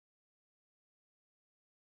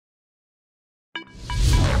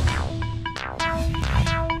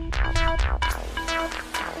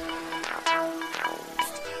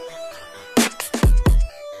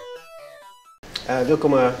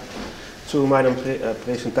Willkommen zu meiner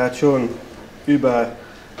Präsentation über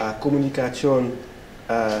Kommunikation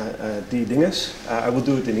die Dinges. I will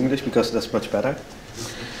do it in English because that's much better.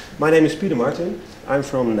 My name is Peter Martin. I'm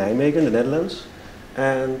from Nijmegen, the Netherlands,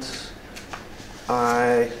 and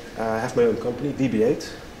I have my own company, DB8.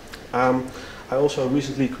 I also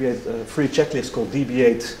recently created a free checklist called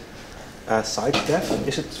DB8 Site Dev.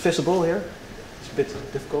 Is it visible here? It's a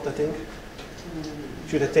bit difficult, I think.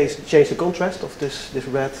 Should I change the contrast of this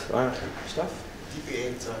red stuff?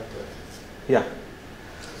 DB8 Site Dev. Yeah.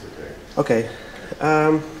 Okay.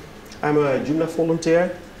 I'm a Joomla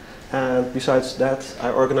volunteer, and besides that,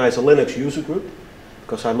 I organize a Linux user group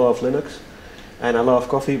because I love Linux and I love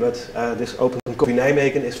coffee. But this Open Coffee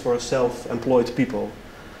Nijmegen is for self-employed people.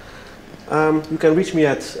 You can reach me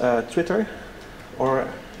at Twitter or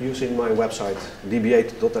using my website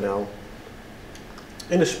db8.nl.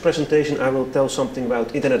 In this presentation, I will tell something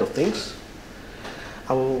about Internet of Things.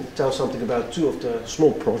 I will tell something about two of the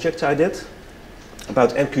small projects I did, about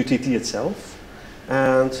MQTT itself,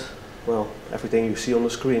 and, well, everything you see on the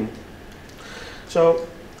screen. So,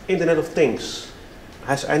 Internet of Things.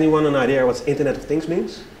 Has anyone an idea what Internet of Things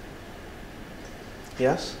means?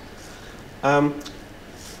 Yes?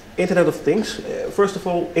 Internet of Things, first of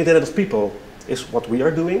all, Internet of People is what we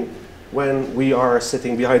are doing when we are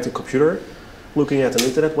sitting behind the computer looking at an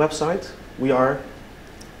internet website. We are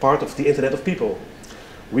part of the Internet of People.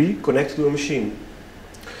 We connect to a machine.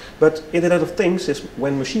 But Internet of Things is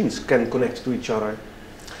when machines can connect to each other.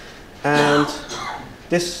 And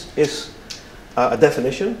this is a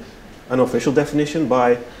definition, an official definition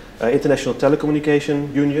by International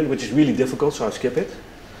Telecommunication Union, which is really difficult, so I skip it.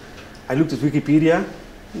 I looked at Wikipedia.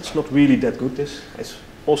 It's not really that good. It's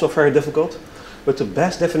also very difficult. But the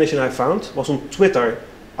best definition I found was on Twitter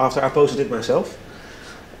after I posted it myself.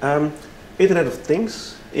 Internet of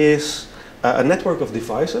Things is a network of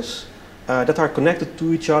devices that are connected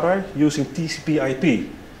to each other using TCP/IP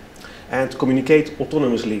and communicate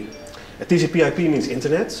autonomously. TCP/IP means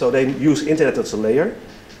internet, so they use internet as a layer.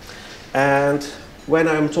 And when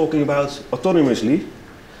I'm talking about autonomously,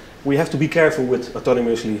 we have to be careful with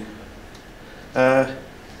autonomously.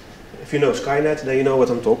 If you know Skynet, then you know what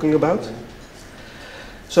I'm talking about.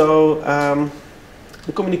 So,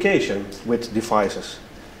 the communication with devices.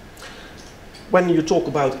 When you talk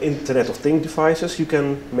about Internet of Things devices, you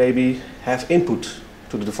can maybe have input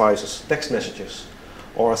to the devices, text messages,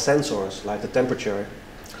 or sensors like the temperature,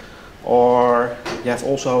 or you have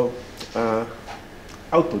also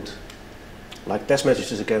output, like text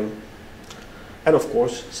messages again, and of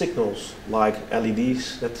course signals like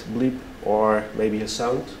LEDs that bleep, or maybe a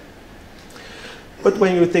sound. But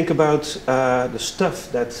when you think about the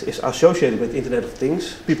stuff that is associated with Internet of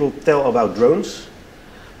Things, people tell about drones,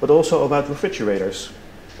 but also about refrigerators.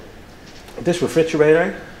 This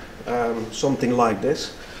refrigerator, something like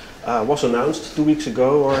this, was announced 2 weeks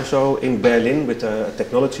ago or so in Berlin with a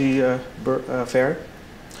technology fair.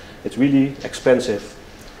 It's really expensive.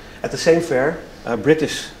 At the same fair, a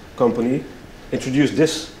British company introduced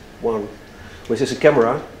this one, which is a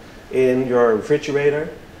camera in your refrigerator.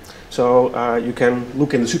 So you can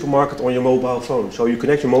look in the supermarket on your mobile phone. So you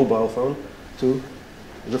connect your mobile phone to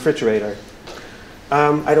the refrigerator.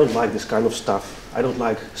 I don't like this kind of stuff. I don't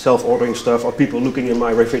like self-ordering stuff or people looking in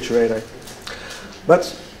my refrigerator.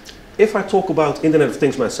 But if I talk about Internet of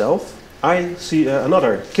Things myself, I see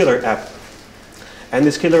another killer app. And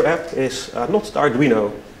this killer app is not the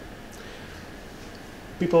Arduino.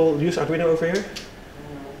 People use Arduino over here?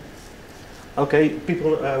 Okay,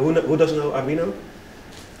 people who doesn't know Arduino?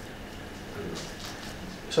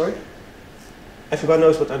 Sorry? Everybody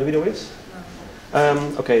knows what Arduino is?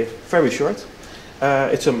 Okay, very short.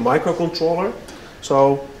 It's a microcontroller.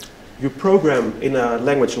 So you program in a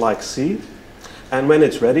language like C, and when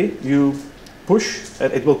it's ready, you push,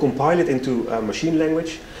 and it will compile it into a machine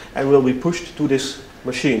language and will be pushed to this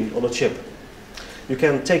machine on a chip. You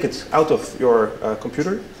can take it out of your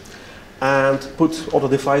computer and put other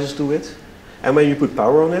devices to it. And when you put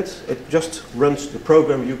power on it, it just runs the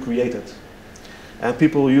program you created. And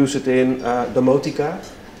people use it in domotica,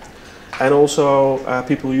 and also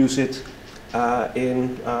people use it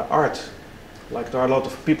in art. Like there are a lot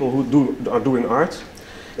of people who are doing art.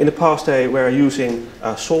 In the past they were using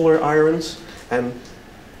solder irons and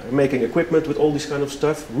making equipment with all this kind of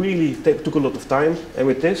stuff. Really took a lot of time, and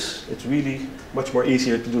with this it's really much more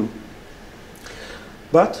easier to do.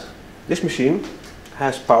 But this machine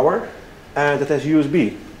has power and it has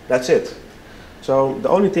USB. That's it. So the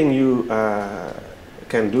only thing you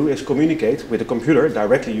can do is communicate with the computer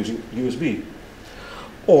directly using USB.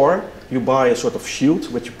 Or you buy a sort of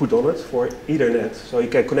shield which you put on it for Ethernet, so you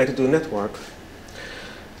can connect it to the network.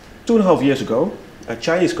 2.5 years ago, a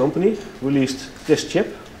Chinese company released this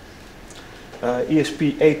chip,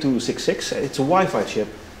 ESP8266. It's a Wi-Fi chip.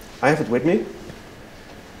 I have it with me.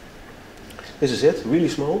 This is it, really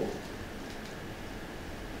small.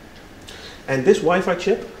 And this Wi-Fi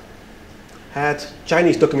chip had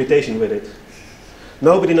Chinese documentation with it.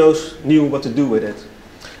 Nobody knew what to do with it.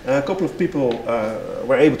 A couple of people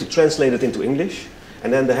were able to translate it into English,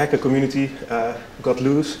 and then the hacker community got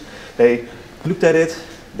loose. They looked at it,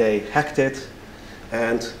 they hacked it,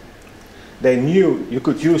 and they knew you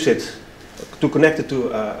could use it to connect it to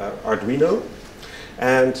Arduino,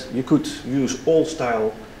 and you could use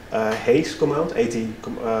old-style haze command. AT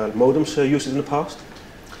modems used it in the past,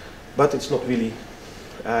 but it's not really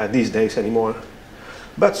these days anymore.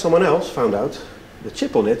 But someone else found out the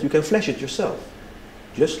chip on it, you can flash it yourself,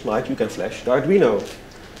 just like you can flash the Arduino.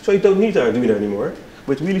 So you don't need the Arduino anymore.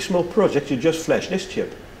 With really small projects, you just flash this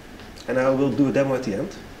chip. And I will do a demo at the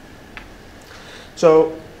end.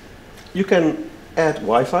 So you can add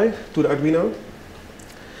Wi-Fi to the Arduino.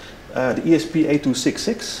 The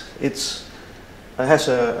ESP8266, it's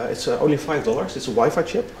only $5. It's a Wi-Fi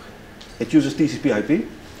chip. It uses TCP/IP,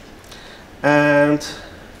 and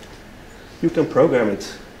you can program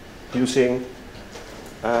it using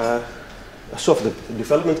a soft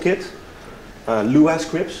development kit, Lua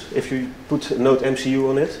scripts if you put Node MCU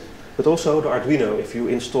on it, but also the Arduino if you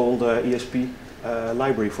install the ESP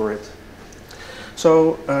library for it.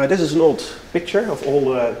 So this is an old picture of all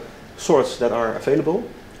the sorts that are available.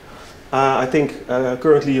 I think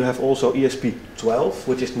currently you have also ESP12,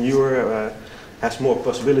 which is newer, has more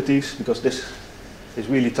possibilities, because this is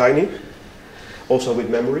really tiny, also with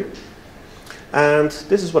memory. And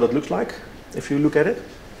this is what it looks like if you look at it.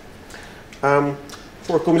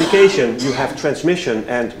 For communication, you have transmission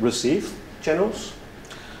and receive channels.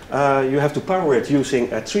 You have to power it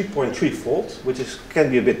using a 3.3 volt, which can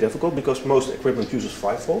be a bit difficult because most equipment uses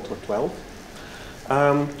 5 volt or 12.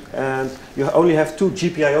 And you only have 2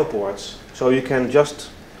 GPIO ports, so you can just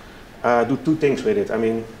do 2 things with it. I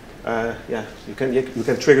mean, yeah, you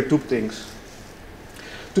can trigger 2 things.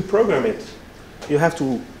 To program it, you have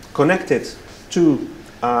to connect it to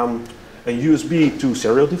a USB to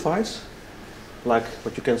serial device, like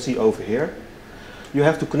what you can see over here. You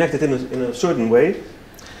have to connect it in a certain way,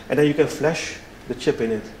 and then you can flash the chip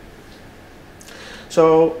in it.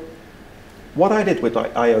 So what I did with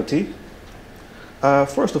IoT,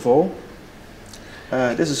 first of all,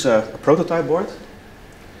 this is a prototype board,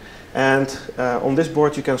 and on this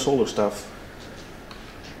board you can solder stuff,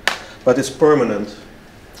 but it's permanent.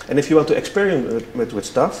 And if you want to experiment with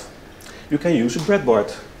stuff, you can use a breadboard.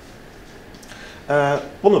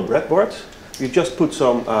 On a breadboard, you just put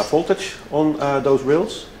some voltage on those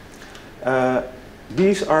rails.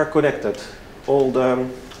 These are connected, all the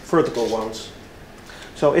vertical ones.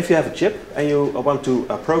 So if you have a chip and you want to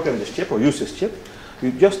program this chip or use this chip,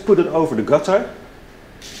 you just put it over the gutter.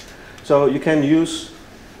 So you can use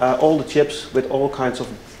all the chips with all kinds of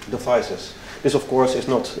devices. This, of course, is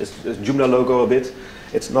not, it's Joomla logo a bit.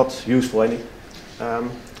 It's not useful any.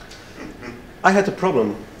 I had a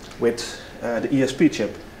problem with the ESP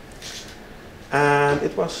chip, and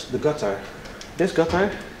it was the gutter. This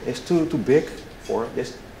gutter is too big for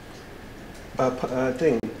this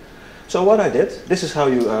thing. So what I did, this is how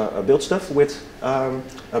you build stuff with a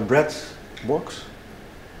breadboard.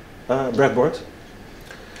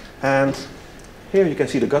 And here you can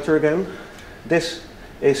see the gutter again. This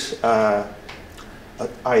is an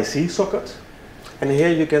IC socket. And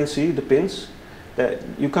here you can see the pins. That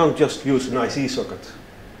you can't just use an IC socket.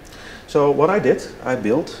 So what I did, I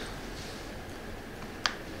built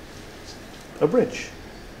a bridge.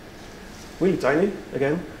 Really tiny,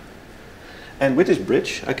 again. And with this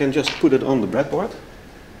bridge, I can just put it on the breadboard,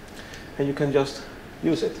 and you can just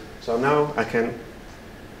use it. So now I can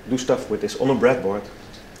do stuff with this on a breadboard.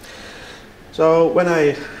 So when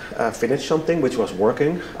I finished something which was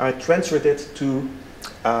working, I transferred it to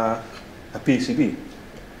a PCB.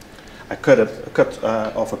 I cut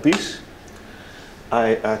off a piece.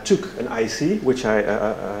 I took an IC,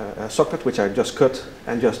 a socket which I just cut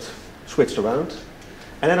and just switched around,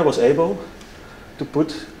 and then I was able to put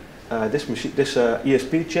this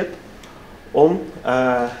ESP chip on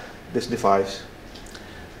this device.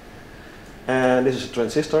 And this is a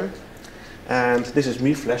transistor, and this is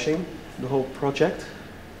me flashing the whole project.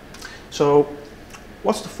 So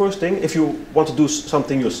what's the first thing, if you want to do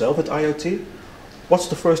something yourself with IoT, what's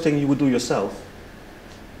the first thing you would do yourself?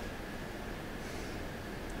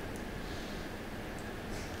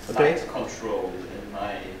 Okay. Flight control in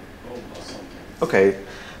my home or something. Okay.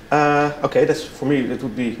 Okay, that's for me, it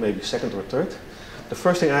would be maybe second or third. the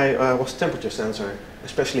first thing I was temperature sensor,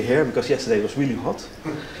 especially here because yesterday it was really hot.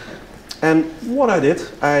 And what I did,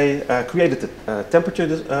 I created a temperature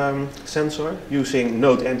sensor using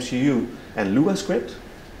Node MCU and Lua script.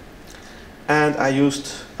 And I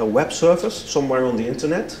used a web service somewhere on the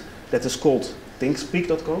internet that is called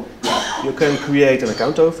thingspeak.com. You can create an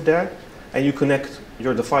account over there and you connect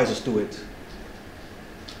your devices to it.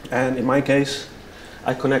 And in my case,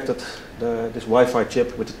 I connected this Wi-Fi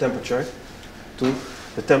chip with the temperature to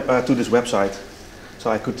this website, so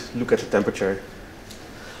I could look at the temperature.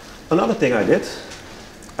 Another thing I did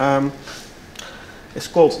is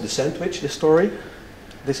called the sandwich. This story.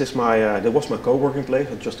 This is that was my co-working place.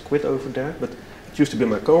 I just quit over there, but it used to be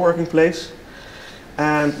my co-working place.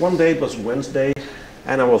 And one day it was Wednesday,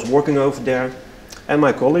 and I was working over there, and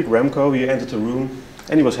my colleague Remco, he entered the room,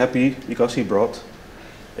 and he was happy because he brought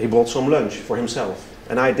some lunch for himself,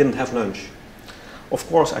 and I didn't have lunch. Of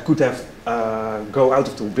course, I could have go out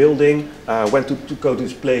of the building, went to go to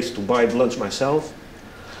this place to buy lunch myself,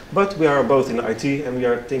 but we are both in IT, and we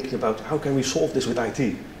are thinking about how can we solve this with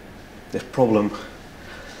IT, this problem.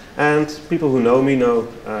 And people who know me know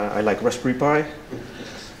I like Raspberry Pi.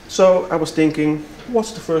 So I was thinking,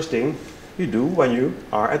 what's the first thing you do when you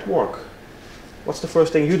are at work? What's the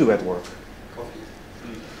first thing you do at work? Coffee.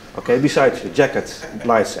 Okay, besides your jacket,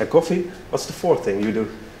 lights and coffee, what's the fourth thing you do?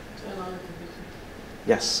 Turn on the computer.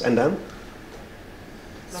 Yes, and then?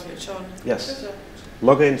 Switch on. Yes.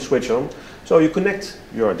 Log in, switch on. So you connect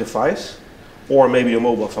your device, or maybe your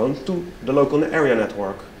mobile phone, to the local area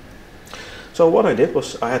network. So what I did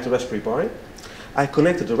was, I had the Raspberry Pi. I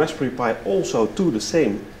connected the Raspberry Pi also to the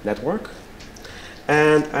same network.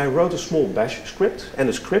 And I wrote a small bash script, and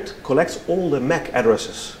the script collects all the MAC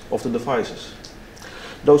addresses of the devices.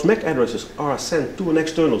 Those MAC addresses are sent to an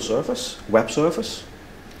external service, web service,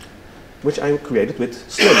 which I created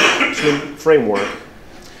with Slim Framework.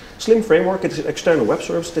 Slim Framework is an external web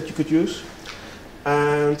service that you could use,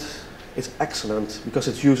 and it's excellent because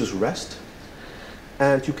it uses REST,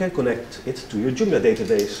 and you can connect it to your Joomla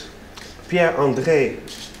database. Pierre-André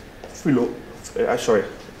Fulio,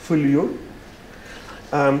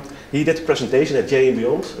 he did a presentation at J and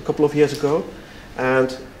Beyond a couple of years ago,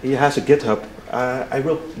 and he has a GitHub.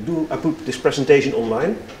 I put this presentation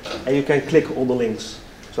online, and you can click all the links.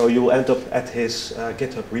 So you will end up at his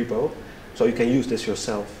GitHub repo, so you can use this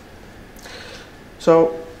yourself.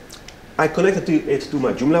 So I connected it to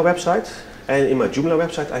my Joomla website, and in my Joomla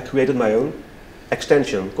website I created my own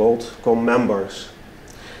extension called com-members.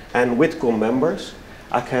 And with com-members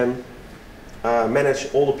I can manage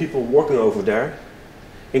all the people working over there,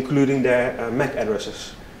 including their MAC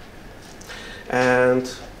addresses. And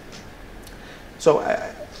so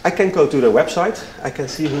I can go to the website, I can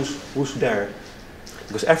see who's there.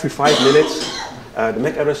 Because every 5 minutes the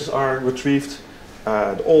MAC addresses are retrieved,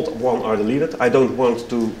 the old ones are deleted. I don't want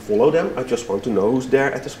to follow them, I just want to know who's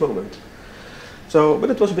there at this moment. So, but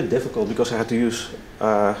it was a bit difficult because I had to use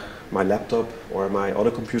my laptop or my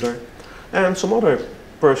other computer. And some other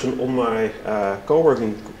person on my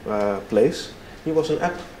co-working place, he was an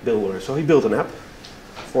app builder. So he built an app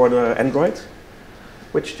for the Android,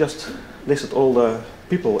 which just listed all the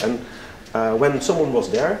people. And when someone was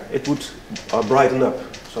there, it would brighten up,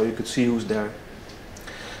 so you could see who's there.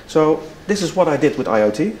 So this is what I did with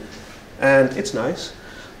IoT, and it's nice,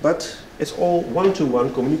 but it's all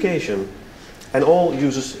one-to-one communication, and it all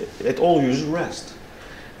uses REST.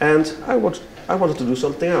 And I wanted to do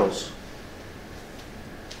something else.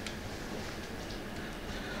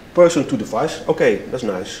 Person to device, okay, that's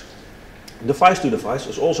nice. Device to device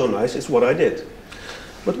is also nice, it's what I did.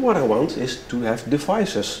 But what I want is to have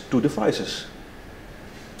devices to devices.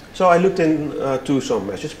 So I looked into some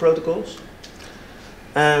message protocols,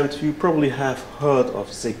 and you probably have heard of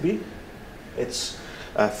Zigbee. It's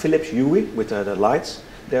Philips Hue with the lights.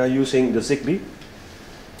 They are using the Zigbee,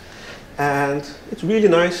 and it's really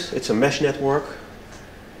nice. It's a mesh network,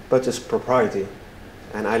 but it's proprietary,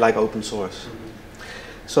 and I like open source.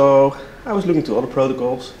 So I was looking to other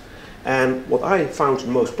protocols, and what I found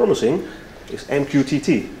most promising is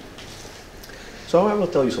MQTT. So I will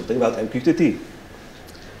tell you something about MQTT.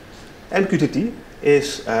 MQTT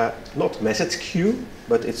is not message queue,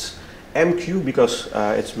 but it's MQ because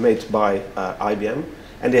it's made by IBM,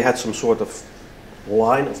 and they had some sort of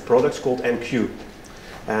line of products called MQ.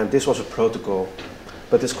 And this was a protocol,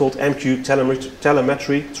 but it's called MQ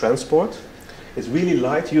telemetry transport. It's really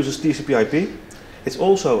light, uses TCP/IP. It's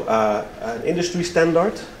also an industry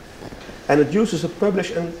standard, and it uses a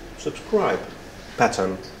publish and subscribe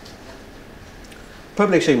pattern.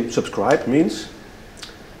 Publish and subscribe means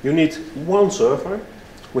you need one server,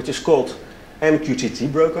 which is called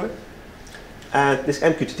MQTT broker, And this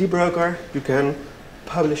MQTT broker, you can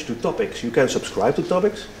publish to topics. You can subscribe to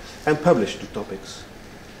topics and publish to topics.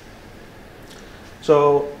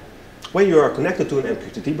 So when you are connected to an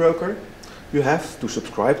MQTT broker, you have to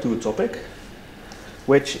subscribe to a topic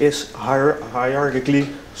which is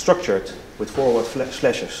hierarchically structured with forward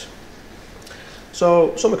slashes.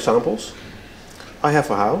 So some examples. I have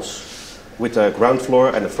a house with a ground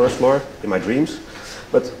floor and a first floor in my dreams.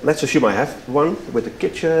 But let's assume I have one with a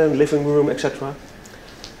kitchen, living room, etc.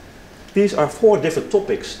 These are 4 different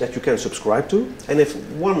topics that you can subscribe to. And if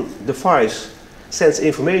one device sends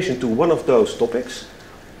information to one of those topics,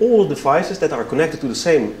 all the devices that are connected to the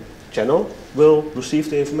same channel will receive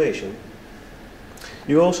the information.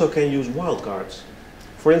 You also can use wildcards.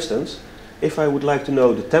 For instance, if I would like to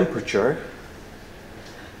know the temperature,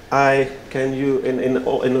 I can use, in a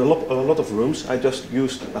lot of rooms, I just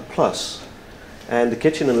used a plus. And the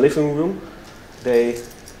kitchen and living room, they,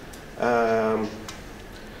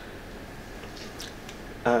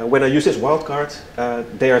 when I use this wildcard,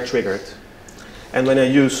 they are triggered. And when I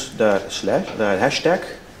use the hashtag,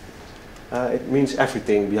 it means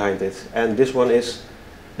everything behind it. And this one is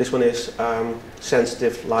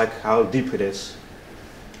sensitive, like how deep it is.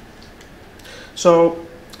 So,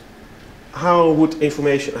 how would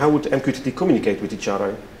MQTT communicate with each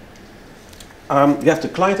other? You have the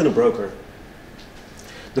client and a broker.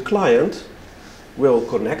 The client will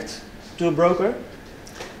connect to a broker,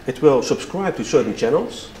 it will subscribe to certain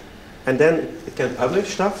channels, and then it can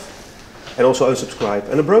publish stuff and also unsubscribe.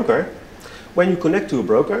 And a broker, when you connect to a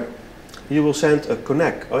broker, you will send a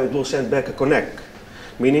connect, or it will send back a connect,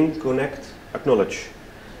 meaning connect, acknowledge.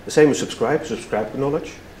 The same as subscribe,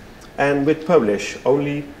 acknowledge. And with publish,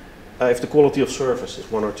 only if the quality of service is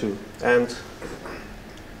 1 or 2. And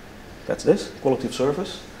that's this, quality of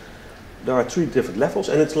service. There are 3 different levels,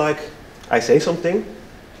 and it's like I say something,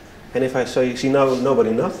 and if I say, see now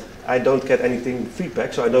nobody enough, I don't get anything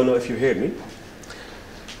feedback, so I don't know if you heard me.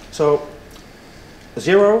 So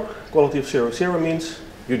 0, quality of 0. 0 means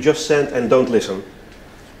you just send and don't listen.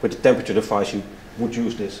 With the temperature device you would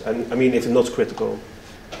use this, and I mean if it's not critical.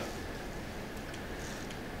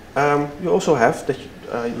 You also have that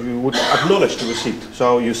you would acknowledge the receipt.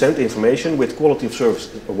 So you send information with quality of service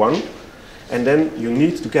 1, and then you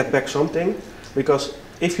need to get back something, because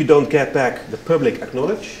if you don't get back the publish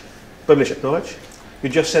acknowledge, you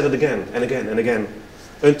just send it again and again and again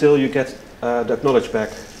until you get the acknowledge back.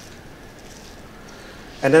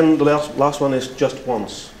 And then the last one is just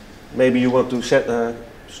once. Maybe you want to set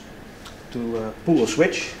pull a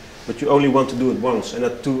switch, but you only want to do it once, and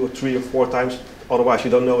not 2 or 3 or 4 times. Otherwise,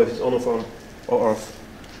 you don't know if it's on or off.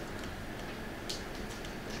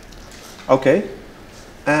 Okay,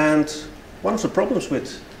 and one of the problems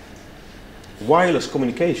with wireless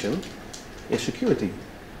communication is security.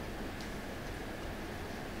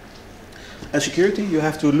 And security, you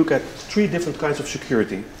have to look at 3 different kinds of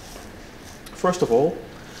security. First of all,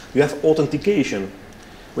 you have authentication,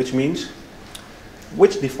 which means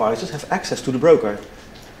which devices have access to the broker.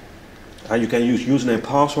 You can use username,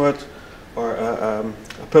 password, or a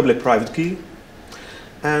public-private key.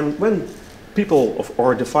 And when people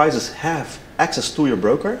or devices have access to your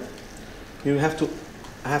broker, you have to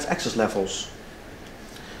have access levels.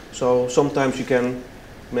 So sometimes you can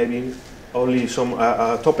maybe only some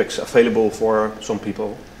topics available for some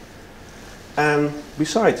people. And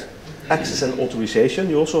besides access and authorization,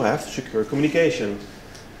 you also have secure communication.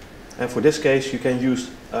 And for this case, you can use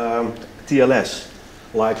TLS,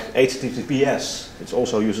 like HTTPS. It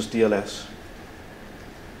also uses TLS.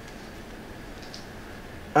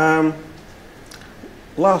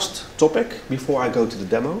 Last topic before I go to the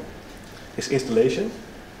demo is installation.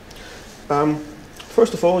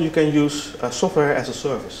 First of all, you can use software as a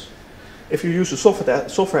service. If you use the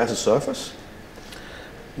software as a service,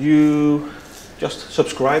 you just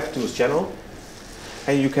subscribe to a channel,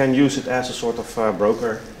 and you can use it as a sort of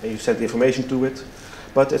broker, and you send the information to it.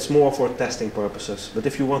 But it's more for testing purposes. But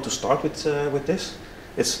if you want to start with this,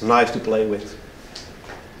 it's nice to play with.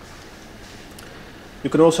 You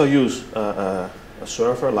can also use a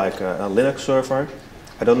server, like a Linux server.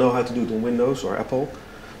 I don't know how to do it on Windows or Apple,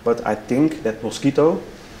 but I think that Mosquito,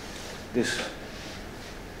 this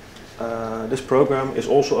program, is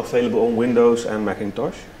also available on Windows and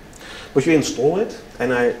Macintosh. But you install it,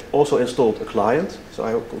 and I also installed a client, so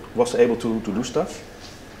I was able to do stuff.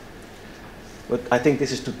 But I think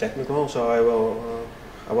this is too technical, so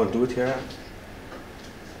I won't do it here.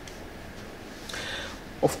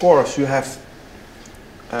 Of course, you have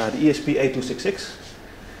the ESP8266,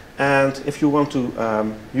 and if you want to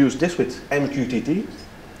use this with MQTT,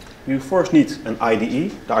 you first need an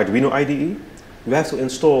IDE, the Arduino IDE. You have to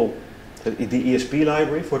install the ESP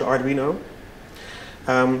library for the Arduino.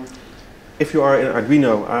 If you are in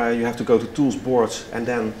Arduino, you have to go to Tools, Boards, and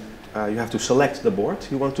then you have to select the board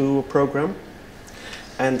you want to program.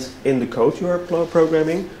 And in the code you are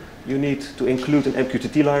programming, you need to include an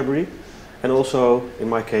MQTT library, and also, in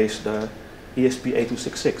my case, the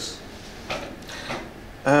ESP8266.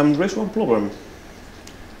 There is one problem.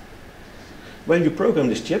 When you program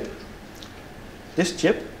this chip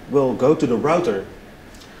will go to the router.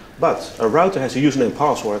 But a router has a username and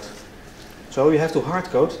password. So you have to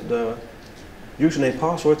hardcode the username,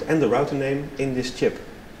 password, and the router name in this chip.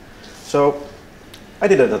 So I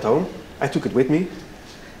did it at home. I took it with me.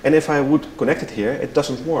 And if I would connect it here, it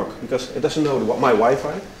doesn't work because it doesn't know my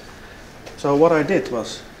Wi-Fi. So what I did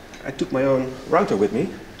was I took my own router with me.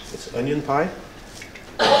 It's Onion Pi.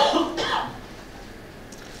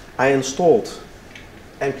 I installed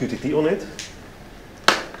MQTT on it.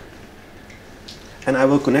 And I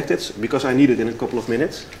will connect it because I need it in a couple of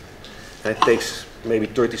minutes. And it takes maybe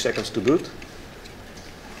 30 seconds to boot.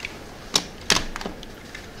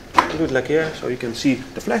 I do it like here so you can see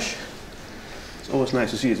the flash. It's always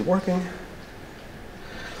nice to see it's working.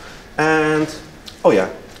 And, oh yeah,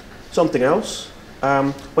 something else.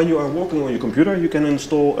 When you are working on your computer, you can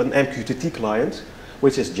install an MQTT client,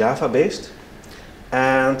 which is Java based.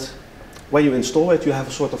 And when you install it, you have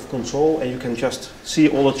a sort of console and you can just see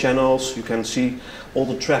all the channels, you can see all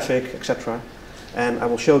the traffic, etc. And I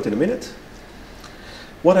will show it in a minute.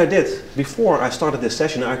 What I did before I started this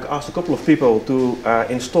session, I asked a couple of people to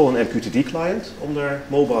install an MQTT client on their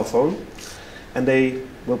mobile phone. And they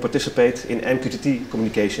will participate in MQTT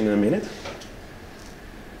communication in a minute.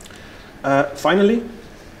 Finally,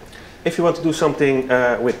 if you want to do something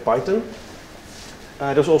with Python,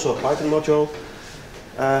 there's also a Python module.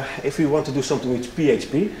 If you want to do something with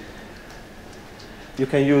PHP, you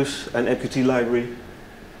can use an MQTT library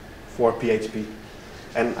for PHP.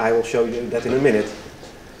 And I will show you that in a minute.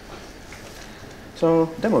 So,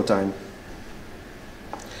 demo time.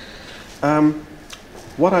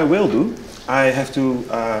 What I will do, I have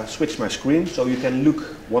to switch my screen so you can look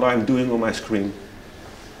what I'm doing on my screen.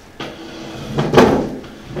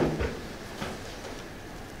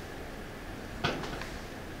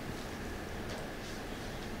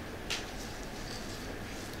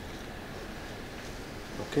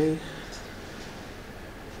 Okay.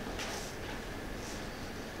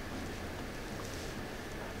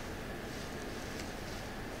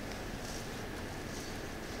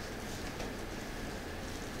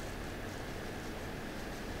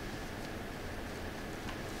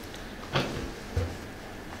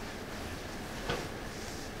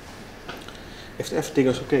 If everything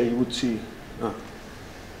is okay, you would see.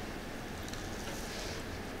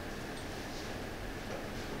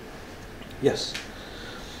 Yes.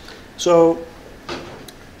 So,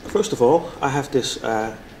 first of all, I have this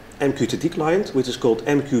MQTT client, which is called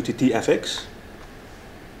MQTT-FX.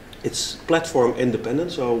 It's platform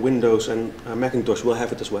independent, so Windows and Macintosh will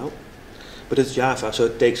have it as well. But it's Java, so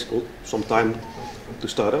it takes some time to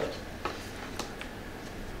start up.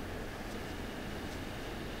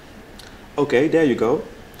 Okay, there you go.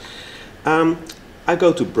 I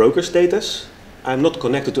go to broker status. I'm not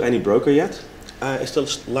connected to any broker yet. Is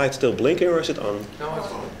the light still blinking or is it on? No,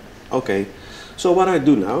 it's on. Okay, so what I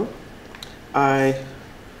do now, I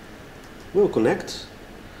will connect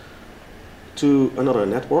to another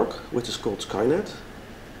network, which is called Skynet.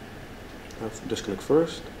 I'll disconnect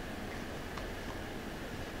first.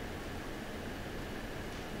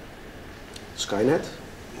 Skynet.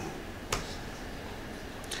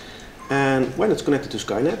 And when it's connected to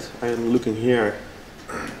Skynet, I am looking here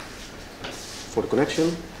for the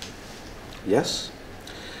connection. Yes.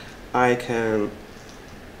 I can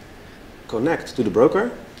connect to the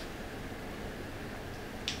broker.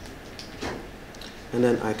 And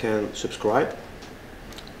then I can subscribe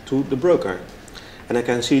to the broker. And I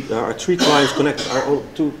can see there are 3 clients connected. Are all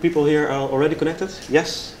 2 people here are already connected?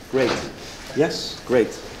 Yes? Great. Yes?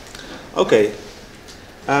 Great. Okay.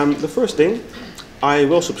 The first thing, I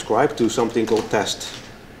will subscribe to something called test.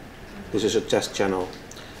 This is a test channel.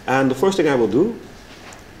 And the first thing I will do,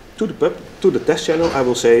 to the test channel, I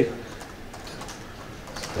will say,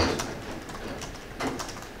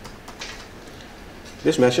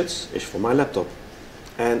 this message is for my laptop.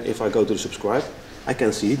 And if I go to the subscribe, I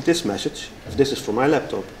can see this message, this is for my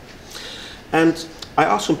laptop. And I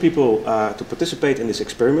asked some people to participate in this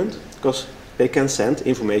experiment, because they can send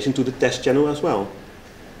information to the test channel as well.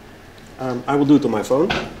 I will do it on my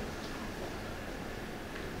phone.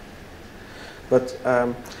 But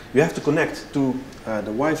you have to connect to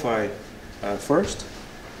the Wi-Fi first.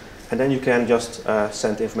 And then you can just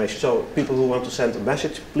send information. So people who want to send a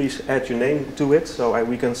message, please add your name to it so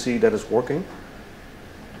we can see that it's working.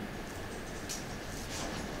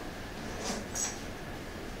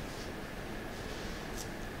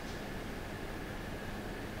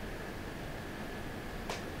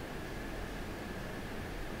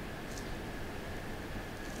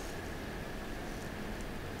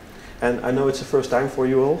 And I know it's the first time for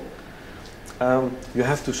you all. You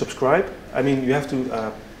have to subscribe. I mean, you have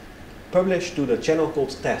to publish to the channel called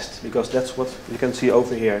test, because that's what you can see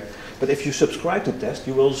over here. But if you subscribe to test,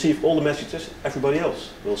 you will receive all the messages everybody else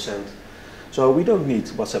will send. So we don't need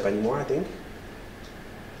WhatsApp anymore, I think.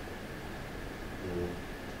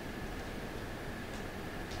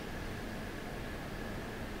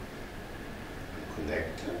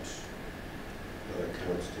 Connected. No, I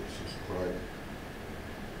cannot still subscribe.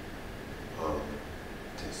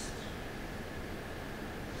 Test.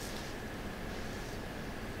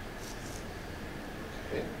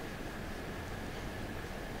 Okay.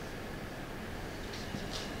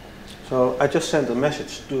 So I just sent a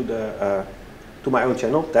message to the to my own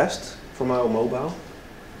channel, test, from my own mobile.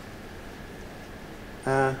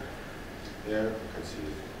 Yeah, I can see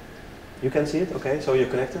it. You can see it? Okay, so you're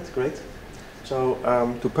connected, great. So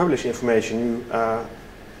to publish information, you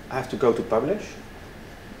have to go to publish.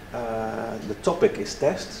 The topic is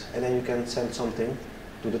test, and then you can send something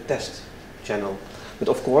to the test channel. But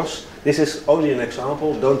of course, this is only an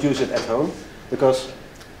example. Don't use it at home, because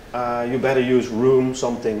you better use room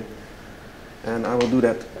something. And I will do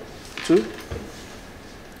that too,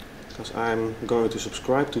 because I'm going to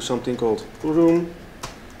subscribe to something called room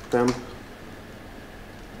temp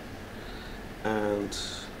and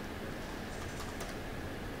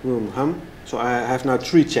room hum. So I have now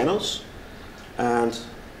 3 channels, and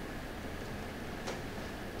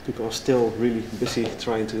people are still really busy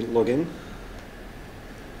trying to log in.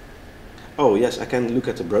 Oh yes, I can look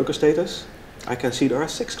at the broker status. I can see there are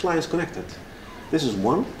 6 clients connected. This is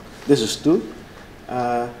 1, this is 2,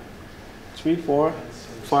 3, 4,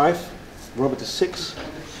 5, Robert is 6.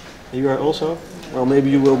 You are also? Well, maybe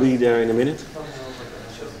you will be there in a minute.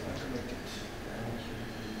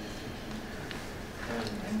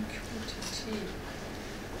 MQTT.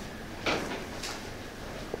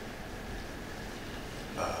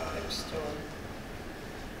 App Store.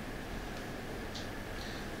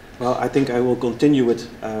 Well, I think I will continue with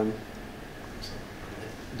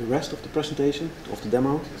the rest of the presentation, of the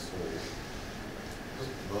demo.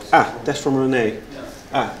 Ah, test from Renee. Yeah.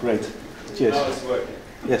 Ah, great. Cheers. Now it's working.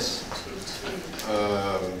 Yes.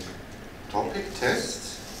 Topic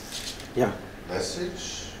test. Yeah.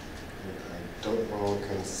 Message. I don't know how I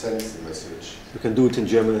can send the message. You can do it in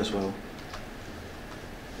German as well.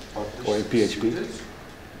 Publish Or in PHP. succeeded.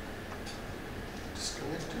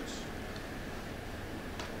 Disconnected.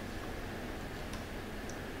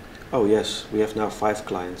 Oh yes, we have now 5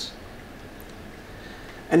 clients.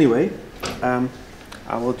 Anyway,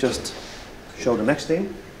 I will just show the next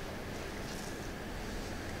thing.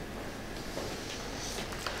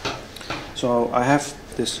 So I have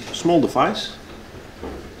this small device,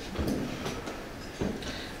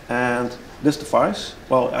 and this device,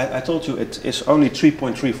 well, I told you it is only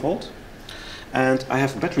 3.3 volt, and I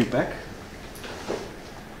have a battery pack.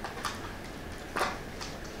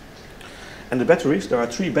 And the batteries, there are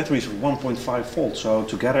 3 batteries of 1.5 volt, so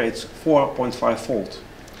together it's 4.5 volt.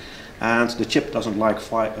 And the chip doesn't like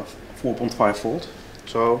 4.5 volt.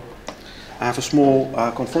 So I have a small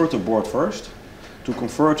converter board first to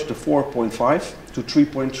convert the 4.5 to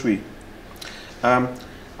 3.3.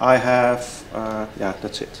 I have, yeah,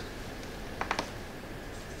 that's it.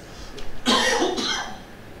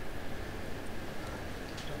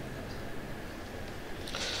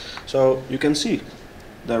 So you can see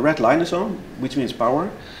the red line is on, which means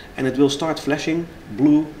power, and it will start flashing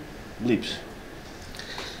blue bleeps.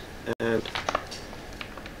 And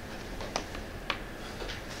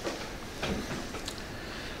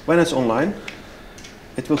when it's online,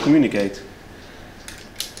 it will communicate.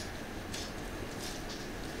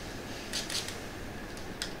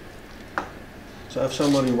 So if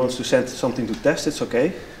somebody wants to send something to test, it's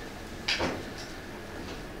okay.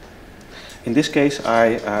 In this case,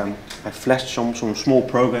 I flashed some small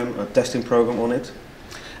program, a testing program on it,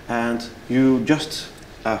 and you just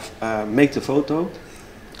make the photo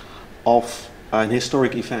of an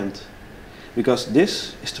historic event, because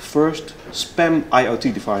this is the first spam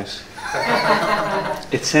IoT device.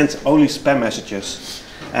 It sends only spam messages,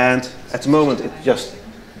 and at the moment it just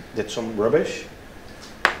did some rubbish.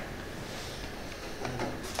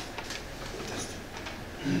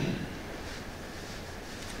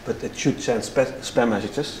 but it should send spam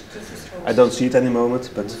messages. I don't see it any moment,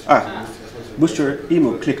 but boost your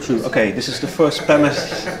email click-through. Okay, this is the first spam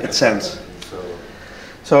message it sends.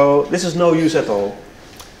 So this is no use at all.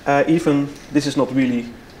 Even this is not really,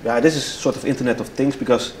 this is sort of Internet of Things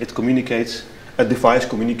because it communicates, a device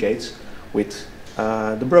communicates with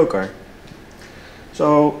the broker.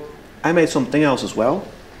 So I made something else as well.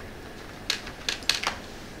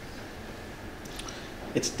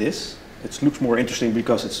 It's this. It looks more interesting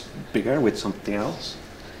because it's bigger with something else.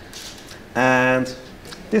 And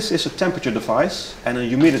this is a temperature device and a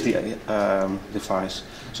humidity device.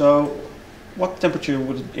 So what temperature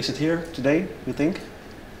is it here today, you think?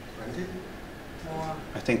 20?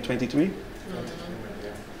 I think 23.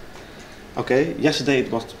 Okay, yesterday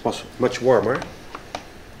it was much warmer.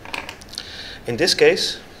 In this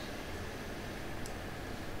case,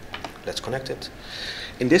 let's connect it.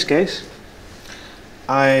 In this case,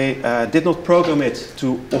 I did not program it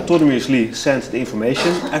to autonomously send the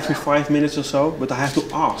information every 5 minutes or so, but I have to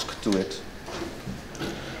ask to it.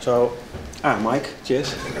 So, Mike,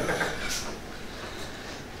 cheers.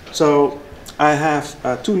 So, I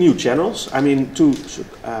have 2 new channels. I mean,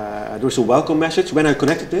 there's a welcome message. When I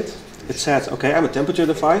connected it, it said, okay, I'm a temperature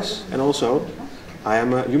device, and also I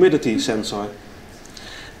am a humidity sensor.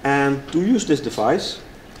 And to use this device,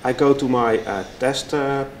 I go to my test,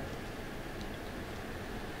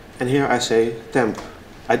 and here I say temp.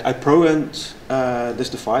 I programmed this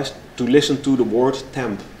device to listen to the word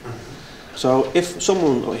temp. So if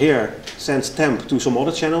someone here sends temp to some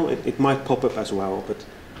other channel, it might pop up as well. But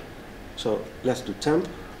so let's do temp,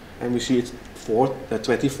 and we see it's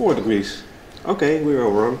 24 degrees. Okay, we were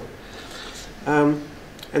wrong.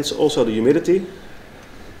 And so also the humidity.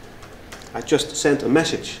 I just sent a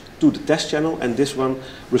message to the test channel, and this one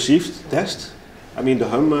received test. I mean the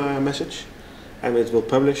hum message, and it will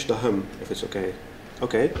publish the hum if it's okay.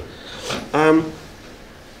 Okay.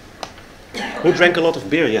 Who drank a lot of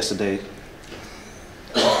beer yesterday?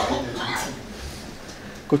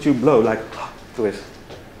 Could you blow like to it?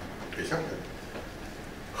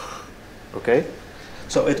 Okay.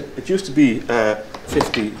 So it used to be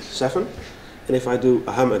 57, and if I do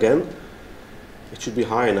a hum again, it should be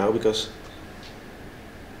higher now because.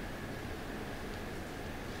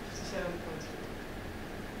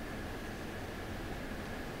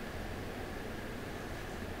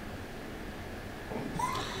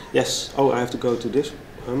 Yes. Oh, I have to go to this.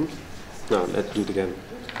 No, let's do it again.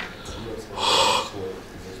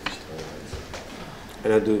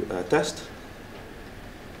 And I do a test.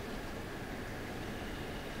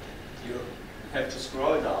 You have to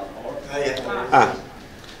scroll down, or?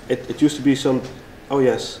 It used to be some. Oh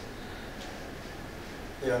yes.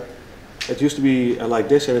 Yeah. It used to be like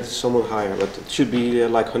this, and it's somewhat higher, but it should be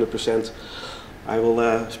like 100%. I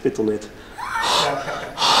will spit on it.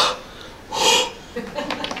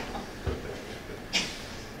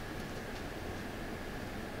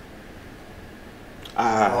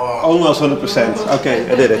 Almost 100%. Okay,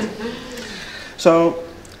 I did it. So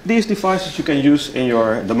these devices you can use in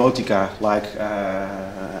your demotica, like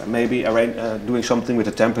maybe doing something with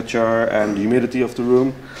the temperature and the humidity of the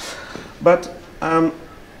room. But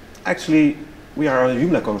actually, we are on a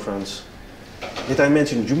Joomla conference. Did I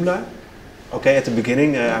mention Joomla? Okay, at the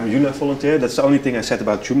beginning, I'm a Joomla volunteer. That's the only thing I said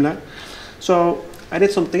about Joomla. So I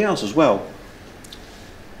did something else as well.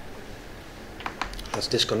 Let's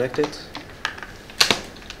disconnect it.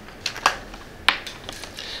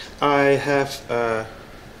 I have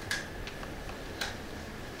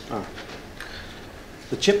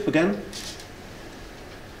the chip again.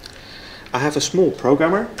 I have a small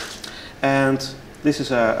programmer, and this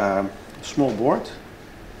is a small board.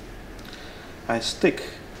 I stick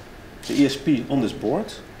the ESP on this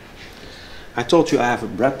board. I told you I have a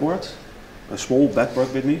breadboard, a small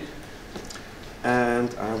breadboard with me,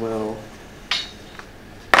 and I will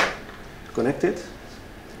connect it.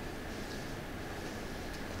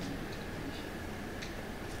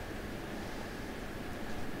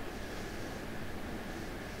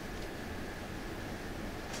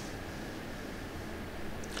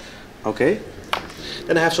 Okay,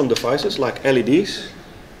 then I have some devices like LEDs.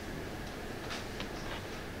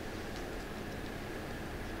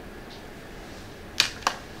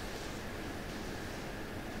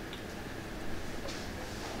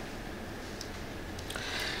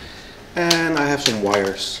 And I have some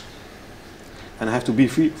wires. And I have to be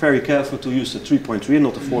very careful to use the 3.3 and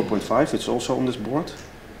not the 4.5, it's also on this board.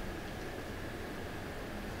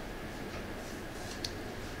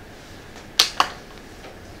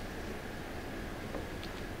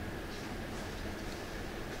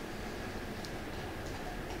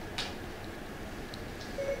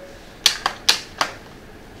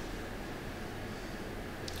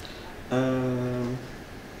 Um,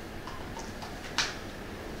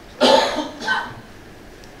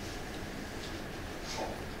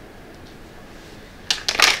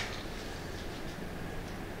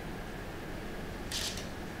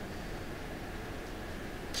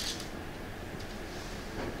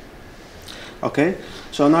 Okay,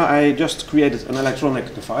 so now I just created an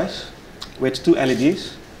electronic device with 2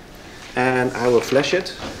 LEDs, and I will flash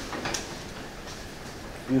it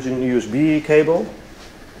using a USB cable,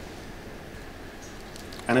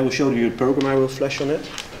 and I will show you the program I will flash on it.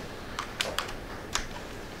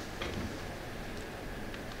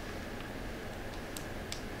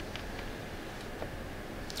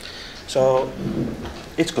 So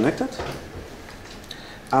it's connected.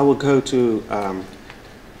 I will go to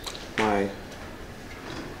my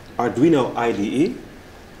Arduino IDE.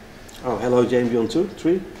 Oh, hello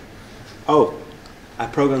JD16DE. Oh, I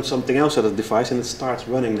programmed something else at the device and it starts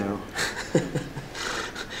running now.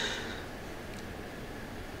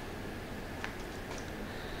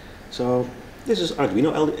 So this is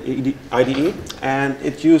Arduino IDE and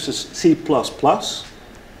it uses C++.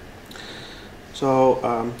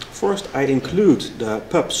 So first I include the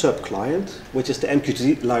pub sub client, which is the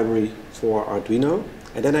MQTT library for Arduino.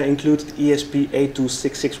 And then I include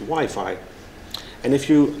ESP8266 Wi-Fi. And if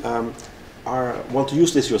you want to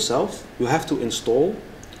use this yourself, you have to install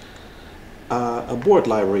a board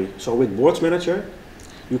library. So with Boards Manager,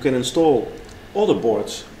 you can install all the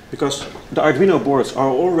boards, because the Arduino boards are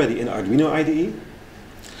already in Arduino IDE.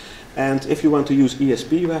 And if you want to use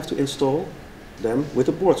ESP, you have to install them with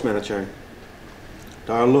the Boards Manager.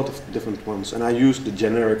 There are a lot of different ones, and I use the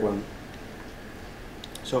generic one.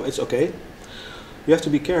 So it's okay. You have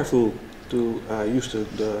to be careful to use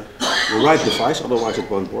the right device, otherwise it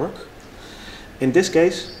won't work. In this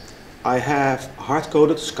case, I have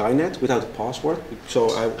hard-coded Skynet without a password,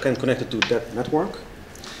 so I can connect it to that network.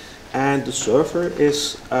 And the server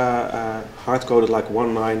is hard-coded like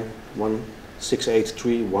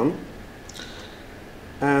 1916831.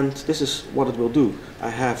 And this is what it will do.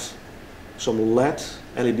 I have some LED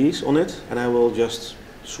LEDs on it, and I will just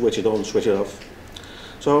switch it on, switch it off.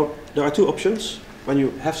 So there are 2 options. When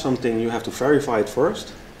you have something, you have to verify it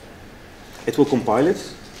first. It will compile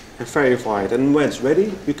it and verify it. And when it's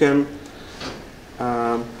ready, you can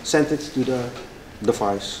send it to the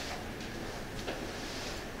device.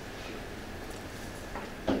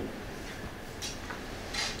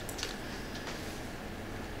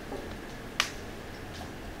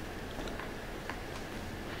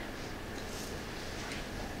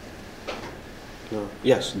 No.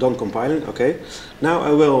 Yes, done compiling. Okay. Now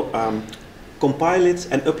I will compile it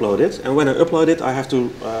and upload it, and when I upload it I have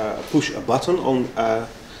to push a button on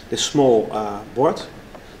this small board,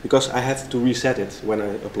 because I have to reset it when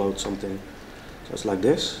I upload something. So it's like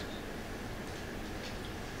this.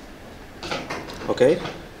 Okay.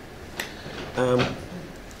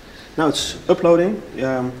 Now it's uploading.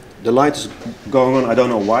 The light is going on, I don't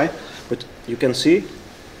know why, but you can see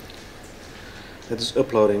that it's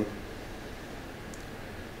uploading.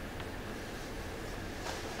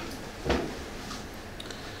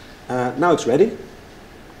 Now it's ready.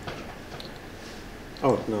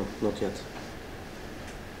 Oh, no, not yet.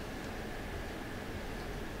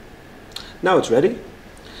 Now it's ready.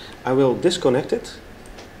 I will disconnect it,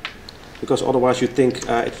 because otherwise you think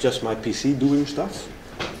it's just my PC doing stuff.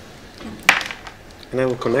 And I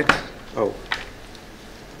will connect. Oh.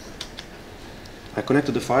 I connect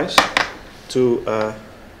the device to a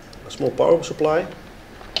small power supply.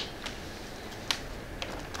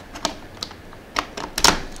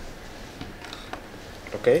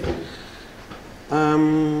 Okay. I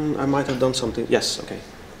might have done something. Yes, okay.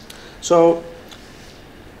 So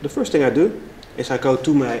the first thing I do is I go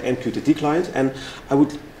to my MQTT client, and I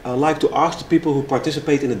would like to ask the people who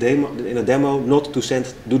participate in a demo not to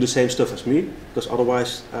do the same stuff as me, because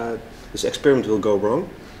otherwise this experiment will go wrong.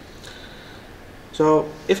 So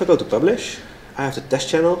if I go to publish, I have the test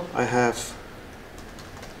channel. I have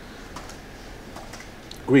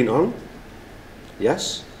green on.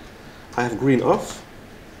 Yes. I have green off.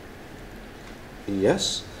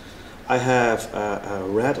 Yes. I have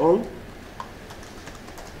red on,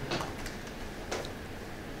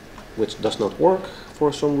 which does not work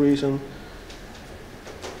for some reason.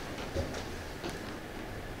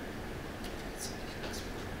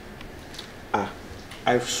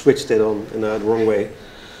 I've switched it on in the wrong way.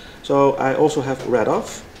 So I also have red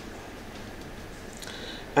off,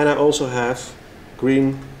 and I also have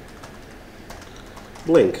green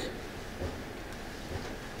blink.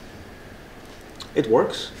 It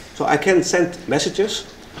works. So I can send messages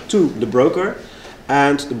to the broker,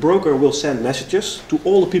 and the broker will send messages to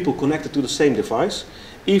all the people connected to the same device.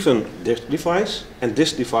 even this device, and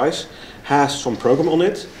this device has some program on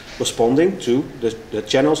it responding to the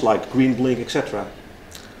channels like green blink, etc.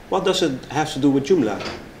 What does it have to do with Joomla?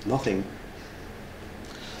 Nothing.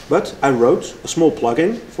 But I wrote a small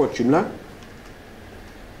plugin for Joomla.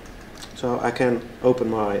 So I can open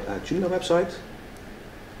my Joomla website.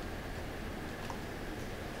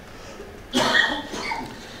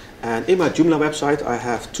 And in my Joomla website I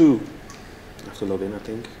have two, I have to log in I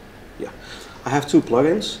think, yeah. I have two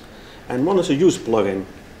plugins, and one is a user plugin.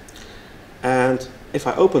 And if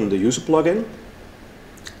I open the user plugin,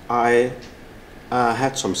 I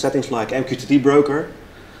had some settings like MQTT broker.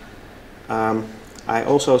 I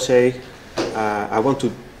also say I want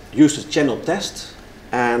to use the channel test,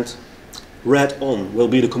 and read on will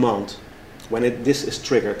be the command when this is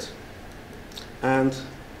triggered. And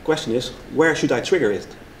the question is, where should I trigger it?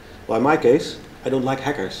 Well, in my case, I don't like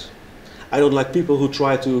hackers. I don't like people who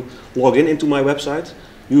try to log in into my website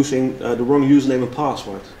using the wrong username and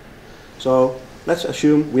password. So let's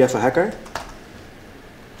assume we have a hacker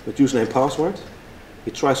with username and password.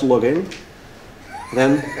 He tries to log in.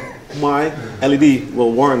 Then my LED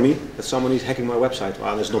will warn me that someone is hacking my website.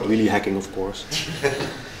 Well, it's not really hacking, of course.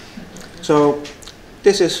 So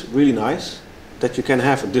this is really nice, that you can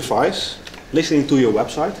have a device listening to your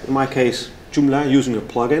website. In my case, Joomla, using a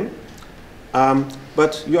plugin.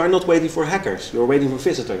 But you are not waiting for hackers, you're waiting for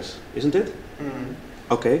visitors, isn't it? Mm.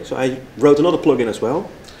 Okay, so I wrote another plugin as well.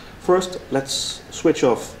 First, let's switch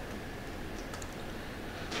off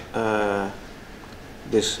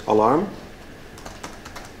this alarm.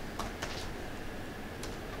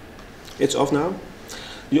 It's off now.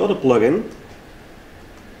 The other plugin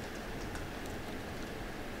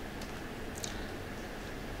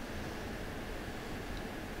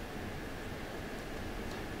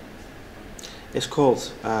is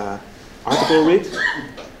called article read.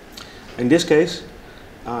 In this case,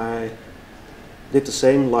 I did the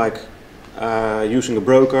same like using a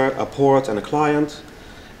broker, a port and a client.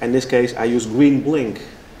 In this case, I use green blink.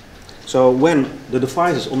 So when the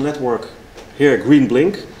devices on the network hear green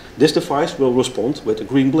blink, this device will respond with a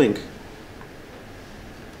green blink.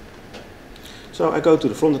 So I go to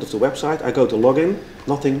the front end of the website, I go to login,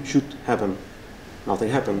 nothing should happen. Nothing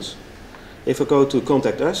happens. If I go to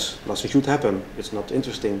contact us, nothing should happen. It's not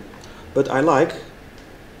interesting. But I like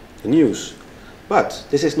the news. But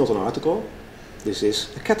this is not an article. This is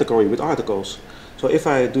a category with articles. So if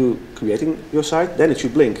I do creating your site, then it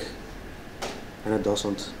should blink. And it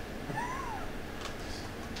doesn't.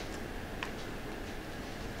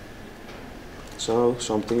 So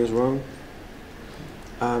something is wrong.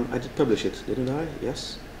 I did publish it, didn't I?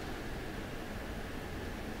 Yes.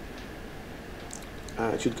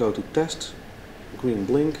 It should go to test, green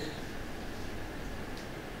blink.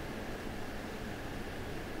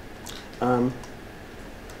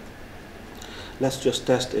 Let's just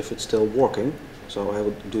test if it's still working. So I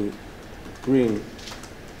would do green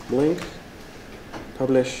blink,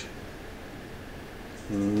 publish.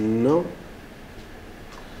 No.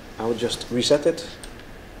 I would just reset it.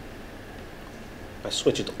 I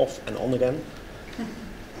switch it off and on again.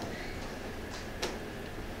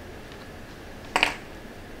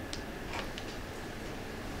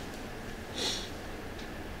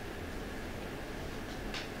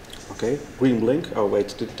 Okay, green blink. Oh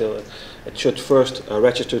wait, it should first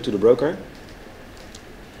register to the broker.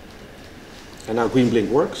 And now green blink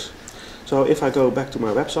works. So if I go back to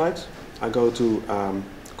my website, I go to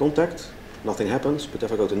contact, nothing happens. But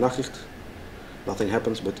if I go to Nachricht, nothing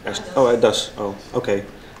happens. But oh, it does. Oh, okay.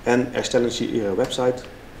 And erstellen Sie Ihre website,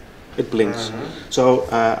 it blinks. So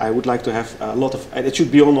I would like to have a lot of. It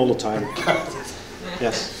should be on all the time.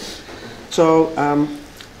 Yes. So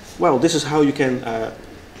well, this is how you can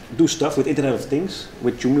do stuff with Internet of Things,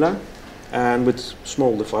 with Joomla, and with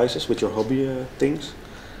small devices, with your hobby things.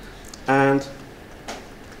 And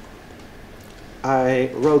I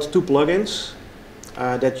wrote two plugins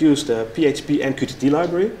that use the PHP MQTT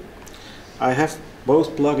library. I have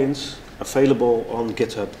both plugins available on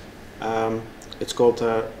GitHub. It's called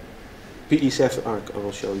PE7. I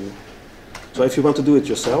will show you. So if you want to do it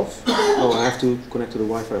yourself, oh, I have to connect to the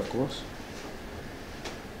Wi-Fi, of course.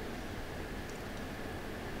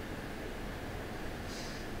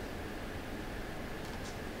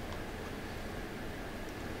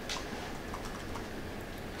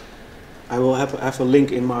 I will have a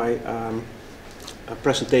link in my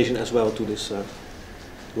presentation as well to this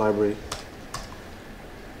library.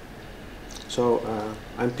 So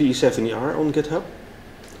I'm PE7ER on GitHub,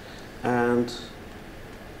 and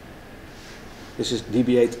this is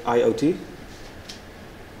DB8 IoT.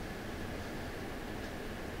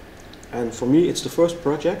 And for me, it's the first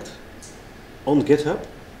project on GitHub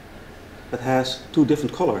that has 2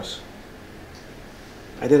 different colors.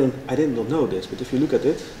 I did not know this, but if you look at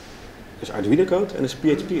it, there's Arduino code and there's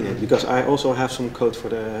PHP in it, because I also have some code for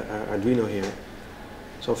the Arduino here.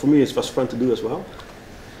 So for me it was fun to do as well.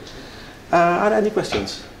 Are there any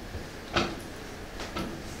questions?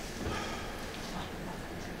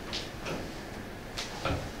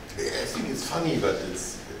 I think it's funny, but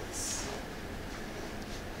it's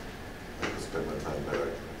I could spend my time better,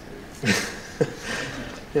 I think.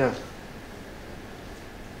 Yeah.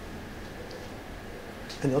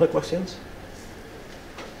 Any other questions?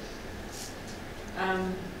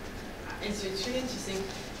 It's really interesting.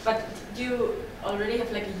 But do you already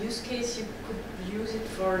have like a use case you could use it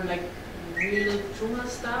for, like real Joomla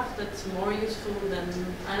stuff that's more useful than,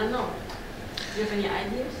 I don't know. Do you have any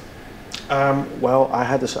ideas? Well, I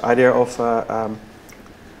had this idea of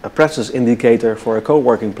a presence indicator for a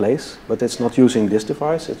co-working place, but it's not using this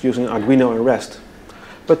device, it's using Arduino and REST.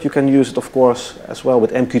 But you can use it, of course, as well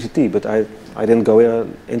with MQTT, but I didn't go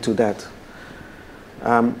into that.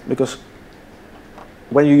 Because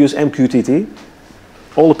when you use MQTT,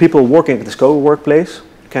 all the people working at this co-workplace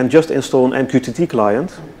can just install an MQTT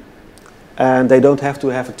client, and they don't have to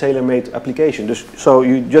have a tailor-made application. So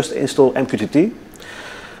you just install MQTT.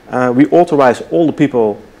 We authorize all the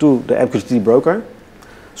people to the MQTT broker.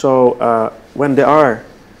 So when they are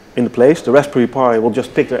in the place, the Raspberry Pi will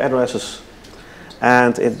just pick their addresses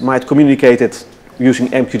and it might communicate it using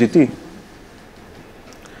MQTT.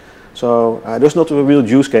 So there's not a real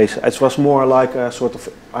use case. It was more like a sort of,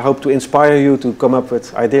 I hope to inspire you to come up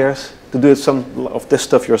with ideas, to do some of this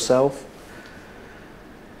stuff yourself.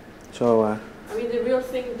 So I mean, the real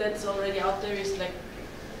thing that's already out there is like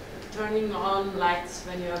turning on lights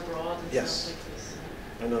when you're abroad and stuff like this.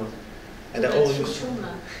 I know. And So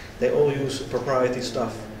they all use proprietary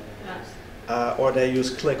stuff. Yeah. Or they use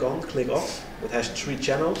click on, click off. It has 3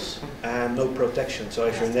 channels and no protection. So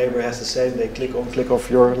if your neighbor has the same, they click on, click off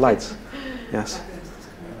your lights. Yes.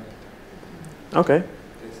 Okay.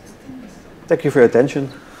 Thank you for your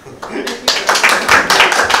attention.